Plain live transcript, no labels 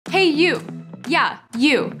Hey you! Yeah,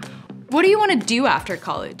 you. What do you want to do after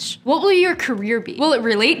college? What will your career be? Will it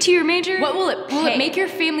relate to your major? What will it pay? Will it make your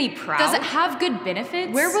family proud? Does it have good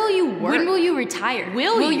benefits? Where will you work? When will you retire?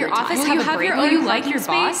 Will your office have a break room? Will you like your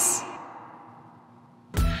boss?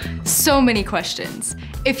 So many questions.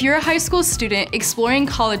 If you're a high school student exploring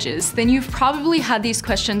colleges, then you've probably had these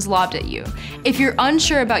questions lobbed at you. If you're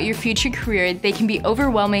unsure about your future career, they can be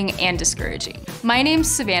overwhelming and discouraging. My name's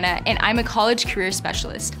Savannah, and I'm a college career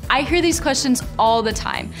specialist. I hear these questions all the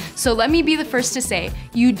time, so let me be the first to say,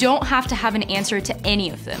 you don't have to have an answer to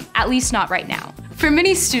any of them, at least not right now. For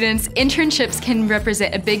many students, internships can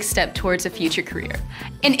represent a big step towards a future career.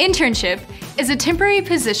 An internship is a temporary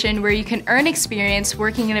position where you can earn experience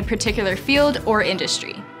working in a particular field or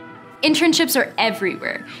industry. Internships are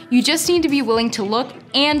everywhere. You just need to be willing to look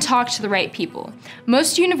and talk to the right people.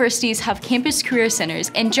 Most universities have campus career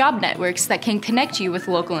centers and job networks that can connect you with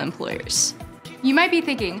local employers. You might be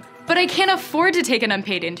thinking, but I can't afford to take an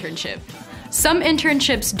unpaid internship. Some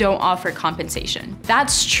internships don't offer compensation.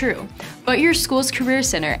 That's true, but your school's career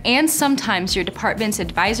center and sometimes your department's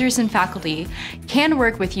advisors and faculty can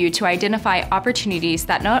work with you to identify opportunities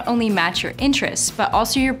that not only match your interests, but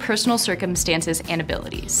also your personal circumstances and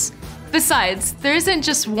abilities. Besides, there isn't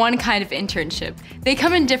just one kind of internship. They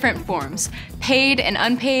come in different forms: paid and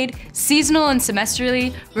unpaid, seasonal and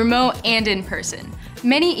semesterly, remote and in person.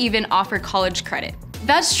 Many even offer college credit.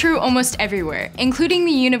 That's true almost everywhere, including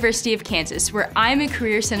the University of Kansas, where I'm a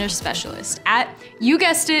Career Center specialist at, you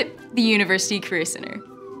guessed it, the University Career Center.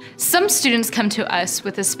 Some students come to us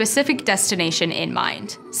with a specific destination in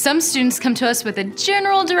mind. Some students come to us with a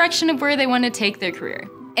general direction of where they want to take their career.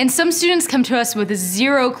 And some students come to us with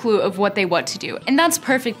zero clue of what they want to do, and that's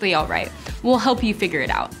perfectly all right. We'll help you figure it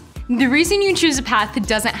out. The reason you choose a path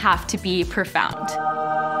doesn't have to be profound.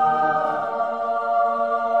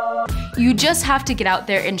 You just have to get out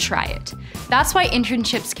there and try it. That's why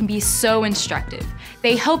internships can be so instructive.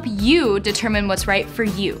 They help you determine what's right for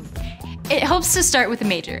you. It helps to start with a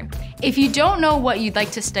major. If you don't know what you'd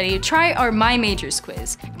like to study, try our My Majors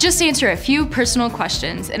quiz. Just answer a few personal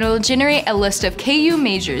questions and it'll generate a list of KU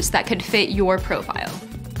majors that could fit your profile.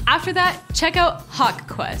 After that, check out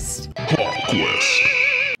HawkQuest.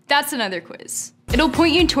 That's another quiz. It'll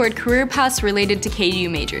point you toward career paths related to KU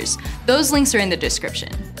majors. Those links are in the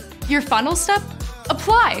description. Your final step?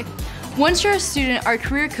 Apply! Once you're a student, our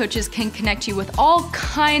career coaches can connect you with all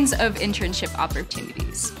kinds of internship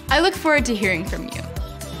opportunities. I look forward to hearing from you.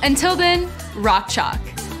 Until then, rock chalk.